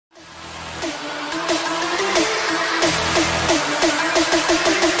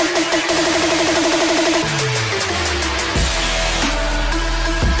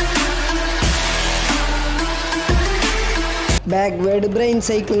Backward brain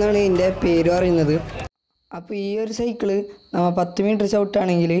cycle എന്നാണ് ഇതിൻ്റെ പേര് പറയുന്നത്. അപ്പോൾ ഈ ഒരു സൈക്കിള് നമ്മൾ 10 മീറ്റർ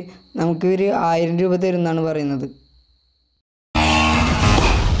ചവിട്ടാണെങ്കിൽ നമുക്ക് ഒരു 1000 രൂപ തരും എന്നാണ് പറയുന്നത്.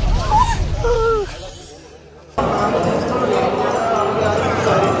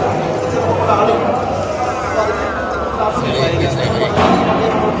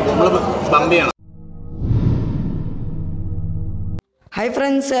 ഹായ്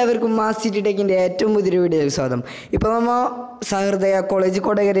ഫ്രണ്ട്സ്, ഏവർക്കും മാസ്സിറ്റി ടെക്കിൻ്റെ ഏറ്റവും പുതിയൊരു വീഡിയോയിൽ സ്വാഗതം. ഇപ്പോൾ നമ്മൾ സഹൃദയ കോളേജ്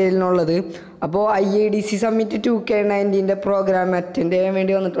കൊടകരയിലുള്ളത്. അപ്പോൾ IEDC summit 2K19 programme attend ചെയ്യാൻ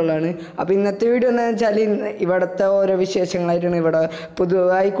വേണ്ടി വന്നിട്ടുള്ളതാണ്. അപ്പോൾ ഇന്നത്തെ വീഡിയോ എന്താണെന്ന് വെച്ചാൽ ഇവിടുത്തെ ഓരോ വിശേഷങ്ങളായിട്ടാണ്. ഇവിടെ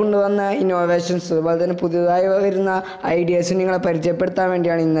പുതുതായി കൊണ്ടുവന്ന ഇന്നോവേഷൻസ്, അതുപോലെ തന്നെ പുതുതായി വരുന്ന ഐഡിയാസ് നിങ്ങളെ പരിചയപ്പെടുത്താൻ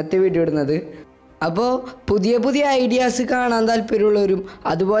വേണ്ടിയാണ് ഇന്നത്തെ വീഡിയോ ഇടുന്നത്. അപ്പോൾ പുതിയ പുതിയ ഐഡിയാസ് കാണാൻ താല്പര്യമുള്ളവരും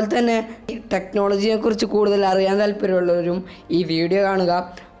അതുപോലെ തന്നെ ടെക്നോളജിയെക്കുറിച്ച് കൂടുതൽ അറിയാൻ താല്പര്യമുള്ളവരും ഈ വീഡിയോ കാണുക.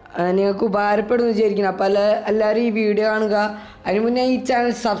 നിങ്ങൾക്ക് ഉപകാരപ്പെടുമെന്ന് വിചാരിക്കണം. അപ്പോൾ എല്ലാവരും ഈ വീഡിയോ കാണുക. അതിന് മുന്നേ ഈ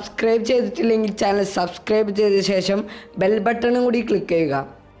ചാനൽ സബ്സ്ക്രൈബ് ചെയ്തിട്ടില്ലെങ്കിൽ ചാനൽ സബ്സ്ക്രൈബ് ചെയ്ത ശേഷം ബെൽ ബട്ടണും കൂടി ക്ലിക്ക് ചെയ്യുക.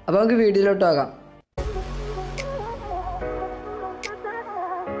 അപ്പോൾ നമുക്ക് വീഡിയോയിലോട്ട് പോകാം.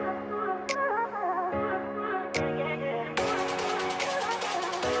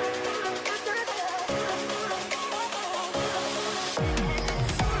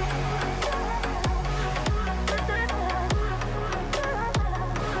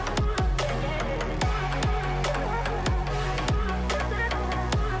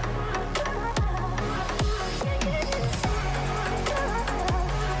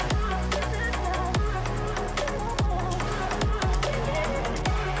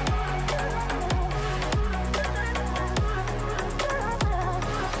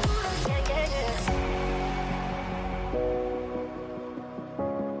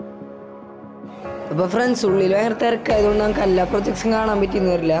 അപ്പോൾ ഫ്രണ്ട്സ്, ഉള്ളിൽ ഭയങ്കര തിരക്കായതുകൊണ്ട് നമുക്ക് എല്ലാ പ്രൊജക്ട്സും കാണാൻ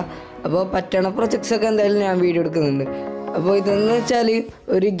പറ്റിയെന്ന് വരില്ല. അപ്പോൾ പറ്റണ പ്രൊജക്ട്സൊക്കെ എന്തായാലും ഞാൻ വീഡിയോ എടുക്കുന്നുണ്ട്. അപ്പോൾ ഇതെന്ന് വെച്ചാൽ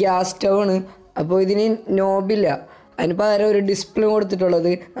ഒരു ഗ്യാസ് സ്റ്റൗവാണ്. അപ്പോൾ ഇതിന് നോബില്ല, അതിന് പകരം ഒരു ഡിസ്പ്ലേ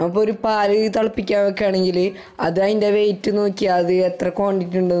കൊടുത്തിട്ടുള്ളത്. നമ്മളിപ്പോൾ ഒരു പാല് തിളപ്പിക്കാൻ വെക്കുകയാണെങ്കിൽ അത് അതിൻ്റെ വെയിറ്റ് നോക്കി, അത് എത്ര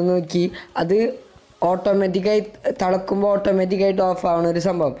ക്വാണ്ടിറ്റി ഉണ്ടെന്ന് നോക്കി, അത് ഓട്ടോമാറ്റിക്കായി തിളക്കുമ്പോൾ ഓട്ടോമാറ്റിക്കായിട്ട് ഓഫ് ആവുന്ന ഒരു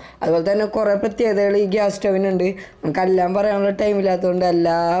സംഭവം. അതുപോലെ തന്നെ കുറേ പ്രത്യേകതകൾ ഈ ഗ്യാസ് സ്റ്റൗവിനുണ്ട്. നമുക്കെല്ലാം പറയാനുള്ള ടൈമില്ലാത്തതുകൊണ്ട്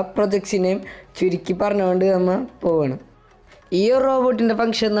എല്ലാ പ്രൊജക്ട്സിനെയും ചുരുക്കി പറഞ്ഞുകൊണ്ട് നമ്മൾ പോവുകയാണ്. ഈ ഒരു റോബോട്ടിൻ്റെ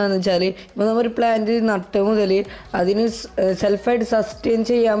ഫംഗ്ഷൻ എന്താണെന്ന് വെച്ചാൽ, ഇപ്പോൾ നമ്മളൊരു പ്ലാന്റ് നട്ട് മുതൽ അതിന് സെൽഫായിട്ട് സസ്റ്റെയിൻ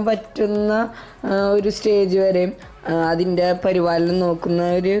ചെയ്യാൻ പറ്റുന്ന ഒരു സ്റ്റേജ് വരെ അതിൻ്റെ പരിപാലനം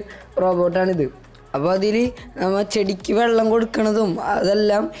നോക്കുന്ന ഒരു റോബോട്ടാണിത്. അപ്പോൾ അതിൽ നമ്മൾ ചെടിക്ക് വെള്ളം കൊടുക്കുന്നതും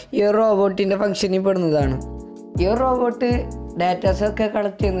അതെല്ലാം ഈ ഒരു റോബോട്ടിൻ്റെ ഫംഗ്ഷനിൽ പെടുന്നതാണ്. ഈ ഒരു റോബോട്ട് ഡാറ്റാസൊക്കെ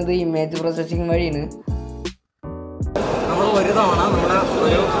കളക്ട് ചെയ്യുന്നത് ഇമേജ് പ്രോസസ്സിങ് വഴിയാണ്. നമ്മൾ ഒരു തവണ നമ്മുടെ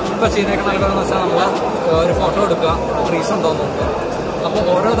ഒരു ഇപ്പോൾ ചെയ്തേക്കുന്ന നൽകുന്നതെന്ന് വെച്ചാൽ നമ്മൾ ഒരു ഫോട്ടോ എടുക്കുക, ട്രീസ് ഉണ്ടോ എന്ന് നോക്കുക. അപ്പോൾ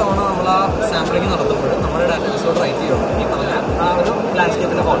ഓരോ തവണ നമ്മൾ ആ സാമ്പിളിങ് നടത്തുമ്പോൾ നമ്മുടെ ഡാറ്റാബേസോട് റൈറ്റ് ചെയ്യണം ഈ പറഞ്ഞ ആ ഒരു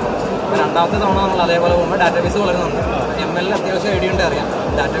ലാൻഡ്സ്കേപ്പിൻ്റെ ഫോട്ടോ. രണ്ടാമത്തെ തവണ നമ്മൾ അതേപോലെ പോകുമ്പോൾ ഡാറ്റാബേസ് വളരുന്നുണ്ട്. ML അത്യാവശ്യം ഐഡിയ ഉണ്ട് അറിയാം.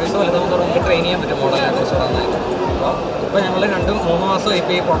 ഡാറ്റാബേസ് വലുതാകുമ്പോൾ നമുക്ക് ട്രെയിൻ ചെയ്യാൻ പറ്റും മോഡൽ ഡാറ്റാബേസ് നന്നായിട്ട്. അപ്പോൾ ഇപ്പോൾ ഞങ്ങൾ 2-3 മാസം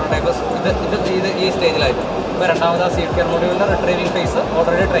ഇപ്പോൾ ഈ പ്രോട്ടോടൈപ്പ് ഇത് ഈ സ്റ്റേജിലായിട്ട്. ഇപ്പോൾ രണ്ടാമത് ആ seed care മോഡ്യൂളിൻ്റെ retrieving face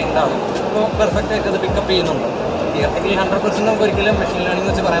already trained ആണ്. അപ്പോൾ പെർഫെക്റ്റ് ആയിട്ട് അത് പിക്കപ്പ് ചെയ്യുന്നുണ്ട്. തിയററ്റിക്കലി 100% നമുക്ക് ഒരിക്കലും മെഷീൻ ലേണിംഗ്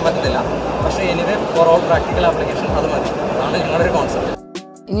വെച്ച് പറയാൻ പറ്റത്തില്ല. പക്ഷേ anyway for all practical application അത് മതി. അതാണ് ഞങ്ങളുടെ ഒരു കോൺസെപ്റ്റ്.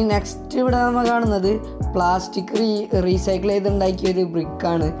 ഇനി നെക്സ്റ്റ് ഇവിടെ നമ്മൾ കാണുന്നത് പ്ലാസ്റ്റിക് റീസൈക്കിൾ ചെയ്തുണ്ടാക്കിയൊരു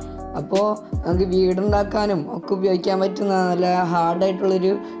ബ്രിക്കാണ്. അപ്പോൾ നമുക്ക് വീടുണ്ടാക്കാനും ഒക്കെ ഉപയോഗിക്കാൻ പറ്റുന്ന നല്ല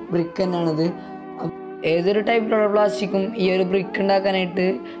ഹാർഡായിട്ടുള്ളൊരു ബ്രിക്ക് തന്നെയാണിത്. ഏതൊരു ടൈപ്പിലുള്ള പ്ലാസ്റ്റിക്കും ഈ ഒരു ബ്രിക്ക് ഉണ്ടാക്കാനായിട്ട്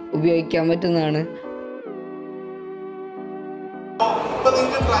ഉപയോഗിക്കാൻ പറ്റുന്നതാണ്.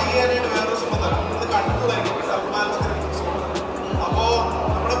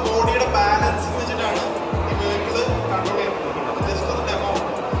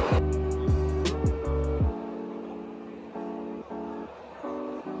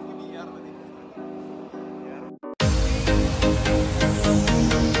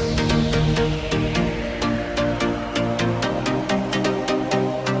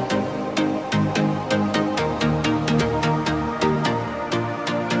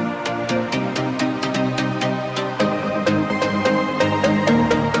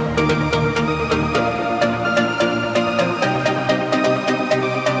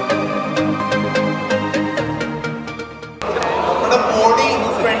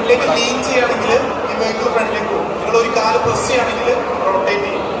 ലീൻ ചെയ്യുകയാണെങ്കിൽ ഈ വെഹിക്കിൾ ഫ്രണ്ടിലേക്ക് പോകും. നിങ്ങൾ ഒരു കാല് പ്രസ് ചെയ്യുകയാണെങ്കിൽ റൊട്ടേറ്റ്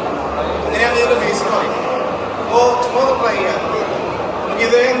ചെയ്യും. അങ്ങനെയാണ് ഇതിൻ്റെ ബേസിക് പറയുന്നത്. അപ്പോൾ ചുമ്മാ ഒന്ന് ട്രൈ ചെയ്യാം. നമുക്ക്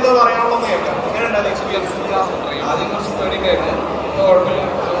ഇത് എന്താ പറയാനുള്ളതെന്ന് കേൾക്കാം. എങ്ങനെ ഉണ്ടായിരുന്നു എക്സ്പീരിയൻസ്? ആദ്യം കുറച്ച് പേടിക്കായിരുന്നു. ഇപ്പോൾ കുഴപ്പമില്ല.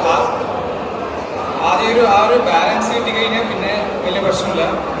 ആദ്യം ആ ഒരു ബാലൻസ് കിട്ടി കഴിഞ്ഞാൽ പിന്നെ വലിയ പ്രശ്നമില്ല.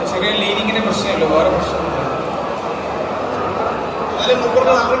 ചെറിയ ലീനിങ്ങിൻ്റെ പ്രശ്നമല്ലോ, വേറെ പ്രശ്നമില്ല. അതിൽ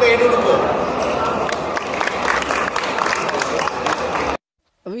മുമ്പോട്ട് നമുക്ക് ഗൈഡ് കൊടുക്കുമോ?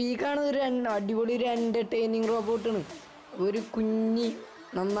 അപ്പോൾ ഈ കാണുന്ന ഒരു അടിപൊളി ഒരു എൻ്റർടൈനിങ് റോബോട്ടാണ്. ഒരു കുഞ്ഞി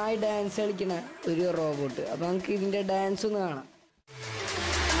നന്നായി ഡാൻസ് കളിക്കുന്ന ഒരു റോബോട്ട്. അപ്പോൾ നമുക്ക് ഇതിൻ്റെ ഡാൻസ് ഒന്ന് കാണാം.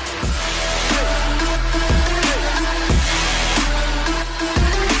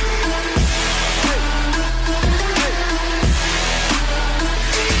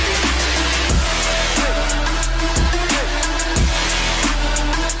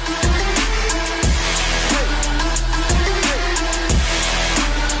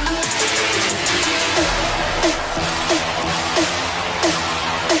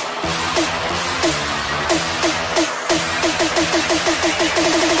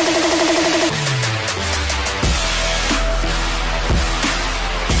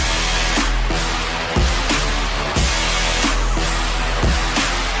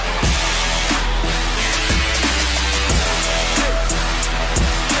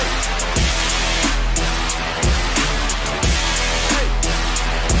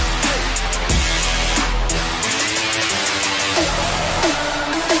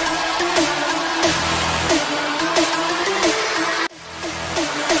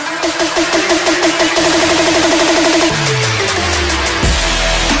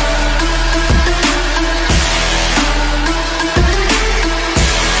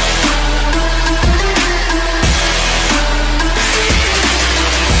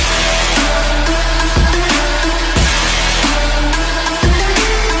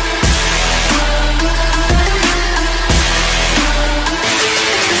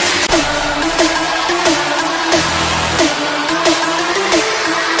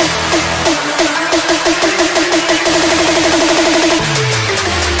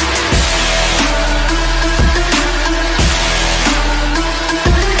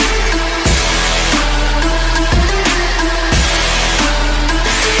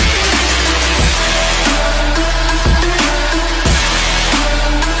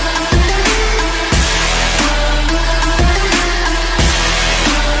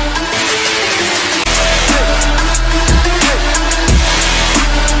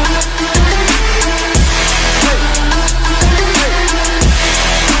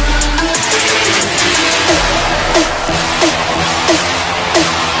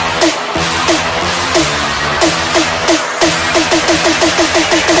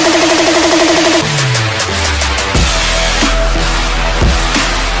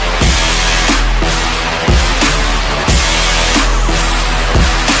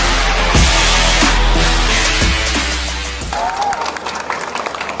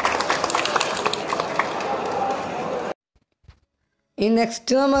 ഈ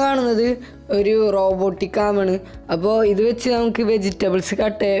നെക്സ്റ്റ് നമ്മൾ കാണുന്നത് ഒരു റോബോട്ടിക് ആമാണ്. അപ്പോൾ ഇത് വെച്ച് നമുക്ക് വെജിറ്റബിൾസ്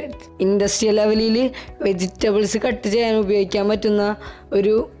ഇൻഡസ്ട്രിയൽ ലെവലിൽ വെജിറ്റബിൾസ് കട്ട് ചെയ്യാൻ ഉപയോഗിക്കാൻ പറ്റുന്ന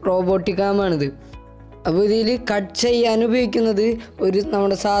ഒരു റോബോട്ടിക് ആമാണിത്. അപ്പോൾ ഇതിൽ കട്ട് ചെയ്യാൻ ഉപയോഗിക്കുന്നത്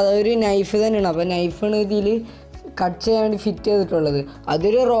നമ്മുടെ സാധാ ഒരു നൈഫ് തന്നെയാണ്. അപ്പോൾ നൈഫാണ് ഇതിൽ കട്ട് ചെയ്യാൻ വേണ്ടി ഫിറ്റ് ചെയ്തിട്ടുള്ളത്.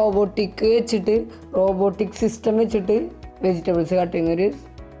 അതൊരു റോബോട്ടിക് സിസ്റ്റം വെച്ചിട്ട് വെജിറ്റബിൾസ് കട്ട് ചെയ്യുന്നൊരു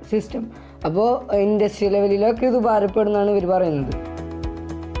സിസ്റ്റം. അപ്പോൾ ഇൻഡസ്ട്രിയൽ ലെവലിലൊക്കെ ഇത് ഉപകാരപ്പെടുന്നതാണ് ഇവർ പറയുന്നത്.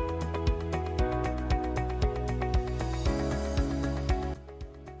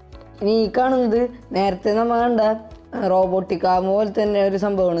 ഇനി ഈ കാണുന്നത് നേരത്തെ നമ്മൾ കണ്ട റോബോട്ടിക് ആം പോലെ തന്നെ ഒരു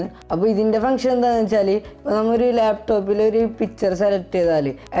സംഭവമാണ്. അപ്പോൾ ഇതിൻ്റെ ഫംഗ്ഷൻ എന്താണെന്ന് വെച്ചാൽ, ഇപ്പോൾ നമ്മളൊരു ലാപ്ടോപ്പിൽ ഒരു പിക്ചർ സെലക്ട് ചെയ്താൽ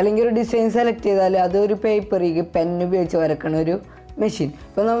അല്ലെങ്കിൽ ഒരു ഡിസൈൻ സെലക്ട് ചെയ്താൽ അതൊരു പേപ്പറിലേക്ക് പെൻ ഉപയോഗിച്ച് വരക്കണ ഒരു മെഷീൻ.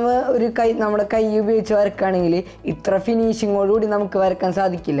 ഇപ്പോൾ നമ്മൾ നമ്മുടെ കൈ ഉപയോഗിച്ച് വരക്കുകയാണെങ്കിൽ ഇത്ര ഫിനിഷിങ്ങോടുകൂടി നമുക്ക് വരക്കാൻ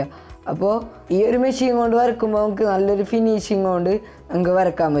സാധിക്കില്ല. അപ്പോൾ ഈ ഒരു മെഷീൻ കൊണ്ട് വരക്കുമ്പോൾ നമുക്ക് നല്ലൊരു ഫിനിഷിങ് കൊണ്ട് നമുക്ക്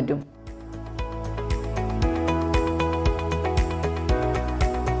വരക്കാൻ പറ്റും.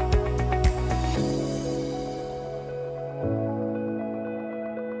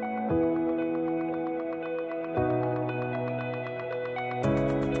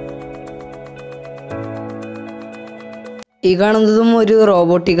 ഈ കാണുന്നതും ഒരു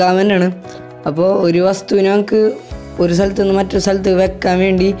റോബോട്ടിക് ആം തന്നെയാണ്. അപ്പോൾ ഒരു വസ്തുവിനെ നമുക്ക് ഒരു സ്ഥലത്ത് നിന്ന് മറ്റൊരു സ്ഥലത്ത് വെക്കാൻ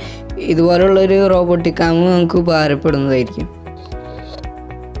വേണ്ടി ഇതുപോലുള്ളൊരു റോബോട്ടിക് ആം നമുക്ക് ഉപകാരപ്പെടുന്നതായിരിക്കും.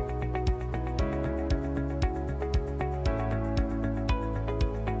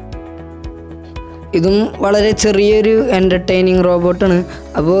 ഇതും വളരെ ചെറിയൊരു എൻ്റർടൈനിങ് റോബോട്ടാണ്.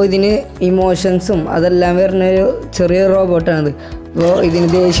 അപ്പോൾ ഇതിന് ഇമോഷൻസും അതെല്ലാം വരുന്നൊരു ചെറിയ റോബോട്ടാണിത്. അപ്പോൾ ഇതിന്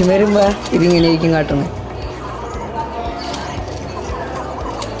ദേഷ്യം വരുമ്പോൾ ഇതിങ്ങനെയായിരിക്കും കാട്ടുന്നത്.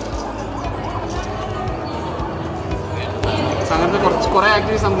 അങ്ങനത്തെ കുറേ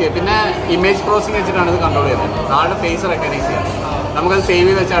ആക്ടിവിറ്റീസ് നമുക്ക് ചെയ്യാം. പിന്നെ ഇമേജ് പ്രോസസ്സിംഗ് വെച്ചിട്ടാണ് ഇത് കൺട്രോൾ ചെയ്യുന്നത്. ആളുടെ ഫേസ് റെക്കഗ്നൈസ് ചെയ്യാം. നമുക്കത് സേവ്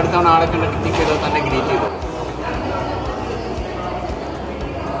ചെയ്ത് വെച്ചാൽ അടുത്ത തവണ ആളെ കണ്ട് ടിക്ക് ചെയ്ത് തന്നെ ഗ്രീറ്റ് ചെയ്തു.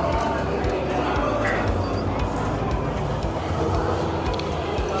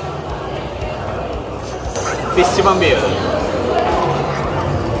 ഫിസ്റ്റ് പമ്പ് ചെയ്തത്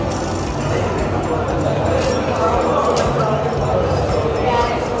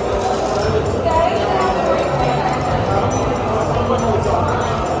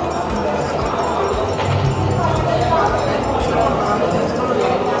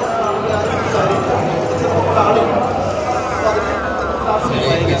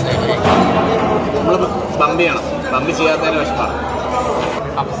വേണ്ടി ചെയ്യാത്തതിന് വിഷമമാണ്.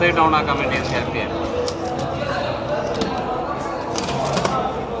 അപ്സൈഡ് ഡൗൺ ആക്കാൻ വേണ്ടി ഹെൽപ്പ് ചെയ്യാൻ.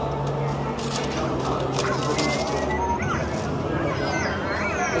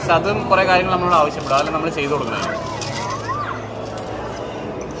 പക്ഷെ അതും കുറേ കാര്യങ്ങൾ നമ്മളോട് ആവശ്യപ്പെടും. അതെല്ലാം നമ്മൾ ചെയ്തു കൊടുക്കണം.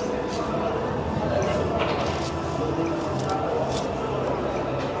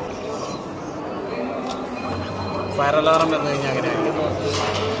 ഫയർ അലാറം വന്നു കഴിഞ്ഞാൽ അങ്ങനെ ആയിരിക്കും.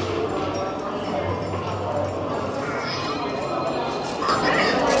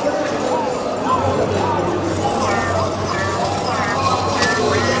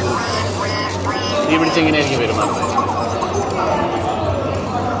 തീ പിടിച്ചെങ്ങനെയായിരിക്കും പെരുമാറുന്നത്.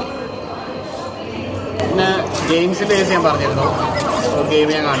 പിന്നെ ഗെയിംസിൻ്റെ കേസ് ഞാൻ പറഞ്ഞിരുന്നു. ഒരു ഗെയിം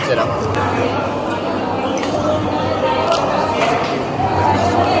ഞാൻ കാണിച്ചു തരാം.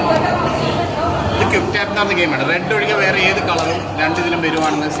 ക്വിക്ക് ടാപ്പ് എന്ന ഗെയിമാണ്. റെഡ് ഒഴികെ വേറെ ഏത് കളറും രണ്ടിതിലും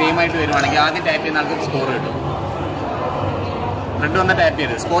വരുവാണെന്ന് സെയിം ആയിട്ട് വരുവാണെങ്കിൽ ആദ്യം ടാപ്പ് ചെയ്യുന്ന ആൾക്ക് സ്കോർ കിട്ടും. റെഡ് വന്നാൽ ടാപ്പ്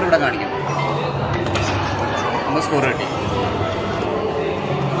ചെയ്ത് സ്കോർ ഇവിടെ കാണിക്കും. നമ്മൾ സ്കോർ കിട്ടി.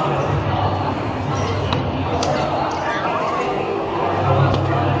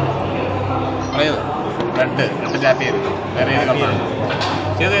 പറയുന്നത് റെഡ് ടാപ്പ് ചെയ്ത് വേറെ ഏത് കളറാണ്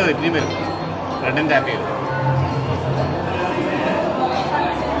ചെയ്ത് ഇനിയും വരും. റെഡും ടാപ്പ് ചെയ്തു.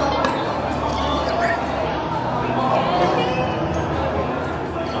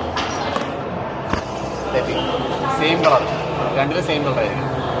 സെയിം കളർ, രണ്ടിലും സെയിം കളർ ആയിരിക്കും.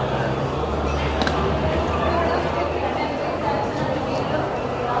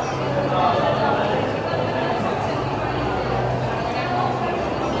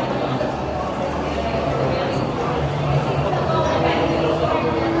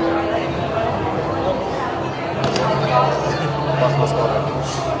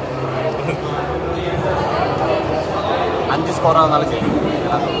 അഞ്ച് സ്കോറാണെന്നാലും ചെയ്യും.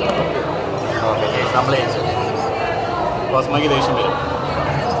 ഓക്കെ, നമ്മൾ കോസ്മോയ്ക്ക് ദേഷ്യം വരും.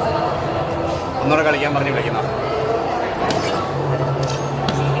 ഒന്നുകൂടെ കളിക്കാൻ പറഞ്ഞ് വിളിക്കുന്ന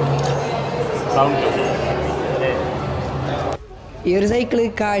സൗണ്ട്. ഈ ഒരു സൈക്കിള്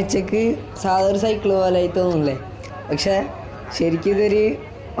കാഴ്ചക്ക് സാധാരണ സൈക്കിള് പോലെ ആയി തോന്നുന്നില്ലേ? പക്ഷെ ശരിക്കും ഇതൊരു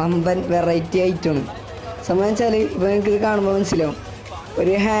വമ്പൻ വെറൈറ്റി ആയിട്ടാണ്. സംഭവം വെച്ചാൽ ഇപ്പോൾ എനിക്കിത് കാണുമ്പോൾ മനസ്സിലാവും.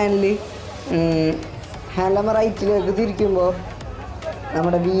 ഒരു ഹാൻഡിൽ നമ്മൾ റൈറ്റിലേക്ക് തിരിക്കുമ്പോൾ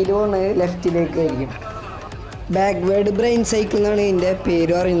നമ്മുടെ വീല് പോകുന്നത് ലെഫ്റ്റിലേക്ക് ആയിരിക്കും. ബാക്ക്വേർഡ് ബ്രെയിൻ സൈക്കിൾ എന്നാണ് ഇതിൻ്റെ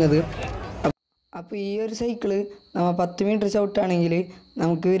പേര് പറയുന്നത്. അപ്പോൾ ഈ ഒരു സൈക്കിള് നമ്മൾ 10 മീറ്റർ ചവിട്ടാണെങ്കിൽ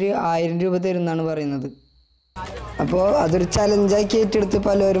നമുക്ക് ഒരു 1000 രൂപ തരുമെന്നാണ് പറയുന്നത്. അപ്പോൾ അതൊരു ചലഞ്ചാക്കി ഏറ്റെടുത്ത്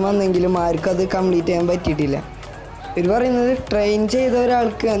പലരും വന്നെങ്കിലും ആർക്കും അത് കംപ്ലീറ്റ് ചെയ്യാൻ പറ്റിയിട്ടില്ല. ഇവർ പറയുന്നത് ട്രെയിൻ ചെയ്ത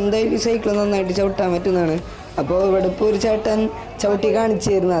ഒരാൾക്ക് എന്തായാലും സൈക്കിൾ നന്നായിട്ട് ചവിട്ടാൻ പറ്റുന്നതാണ്. അപ്പോൾ ഇവിടെ ഇപ്പോൾ ഒരു ചേട്ടൻ ചവിട്ടി കാണിച്ചു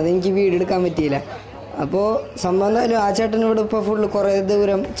തരുന്നത്, അതെനിക്ക് വീഡിയോ എടുക്കാൻ പറ്റിയില്ല. അപ്പോൾ സംഭവം എന്തായാലും ആ ചേട്ടൻ ഇവിടെ ഇപ്പോൾ ഫുള്ള് കുറേ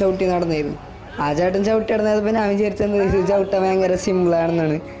ദൂരം ചവിട്ടി നടന്നായിരുന്നു. ആ ചേട്ടൻ ചവിട്ടി നടന്നപ്പോൾ ഞാൻ വിചാരിച്ചത് ഇത് ചവിട്ടാൻ ഭയങ്കര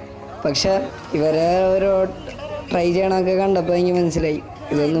സിമ്പിളാണെന്നാണ്. പക്ഷെ ഇവരെ ഓരോ ട്രൈ ചെയ്യണമൊക്കെ കണ്ടപ്പോൾ എനിക്ക് മനസ്സിലായി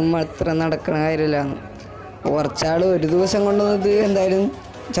ഇതൊന്നും അത്ര നടക്കണ കാര്യമില്ലാന്ന്. കുറച്ചാൾ ഒരു ദിവസം കൊണ്ടൊന്നും ഇത് എന്തായാലും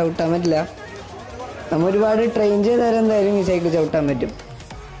ചവിട്ടാൻ പറ്റില്ല. നമ്മൾ ഒരുപാട് ട്രെയിൻ ചെയ്താൽ എന്തായാലും ഈ സൈക്കിൾ ചവിട്ടാൻ പറ്റും.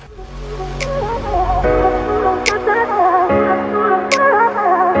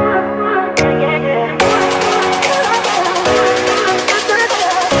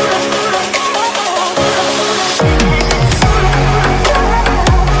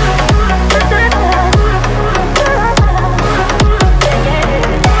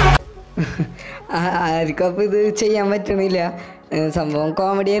 ആർക്കും അപ്പോൾ ഇത് ചെയ്യാൻ പറ്റണില്ല. സംഭവം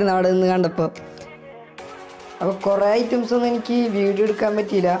കോമഡി ആയിരുന്നു അവിടെ നിന്ന് കണ്ടപ്പോൾ. അപ്പോൾ കുറേ ഐറ്റംസൊന്നും എനിക്ക് വീഡിയോ എടുക്കാൻ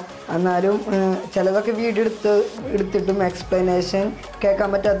പറ്റിയില്ല. എന്നാലും ചിലതൊക്കെ വീഡിയോ എടുത്തിട്ടും എക്സ്പ്ലനേഷൻ കേൾക്കാൻ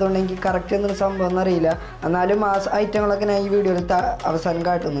പറ്റാത്തതുകൊണ്ട് എനിക്ക് കറക്റ്റ് എന്നൊരു സംഭവം ഒന്നും അറിയില്ല. എന്നാലും ആ ഐറ്റങ്ങളൊക്കെ ഞാൻ ഈ വീഡിയോയിൽ അവസാനം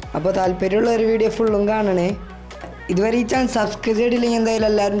കാട്ടുന്നു. അപ്പോൾ താല്പര്യമുള്ള ഒരു വീഡിയോ ഫുള്ളും കാണണേ. ഇതുവരെ ഈ ചാനൽ സബ്സ്ക്രൈബ് ചെയ്തിട്ടില്ലെങ്കിൽ എന്തായാലും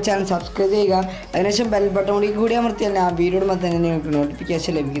എല്ലാവരും ചാനൽ സബ്സ്ക്രൈബ് ചെയ്യുക. അതിനുശേഷം ബെൽ ബട്ടൺ കൂടി അമർത്തിയാൽ ആ വീഡിയോ ഇടുമ്പോൾ തന്നെ നിങ്ങൾക്ക്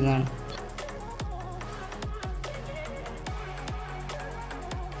നോട്ടിഫിക്കേഷൻ ലഭിക്കുന്നതാണ്.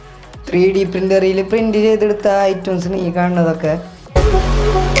 3D പ്രിൻ്ററിൽ പ്രിൻ്റ് ചെയ്തെടുത്ത ഐറ്റംസിന് ഈ കാണുന്നതൊക്കെ.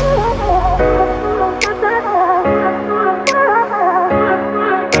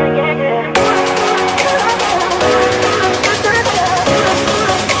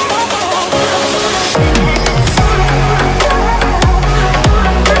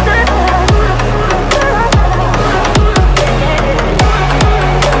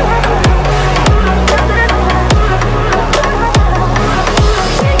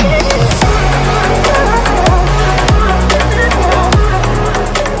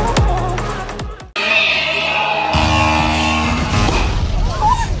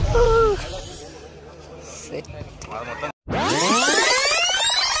 മൊത്തം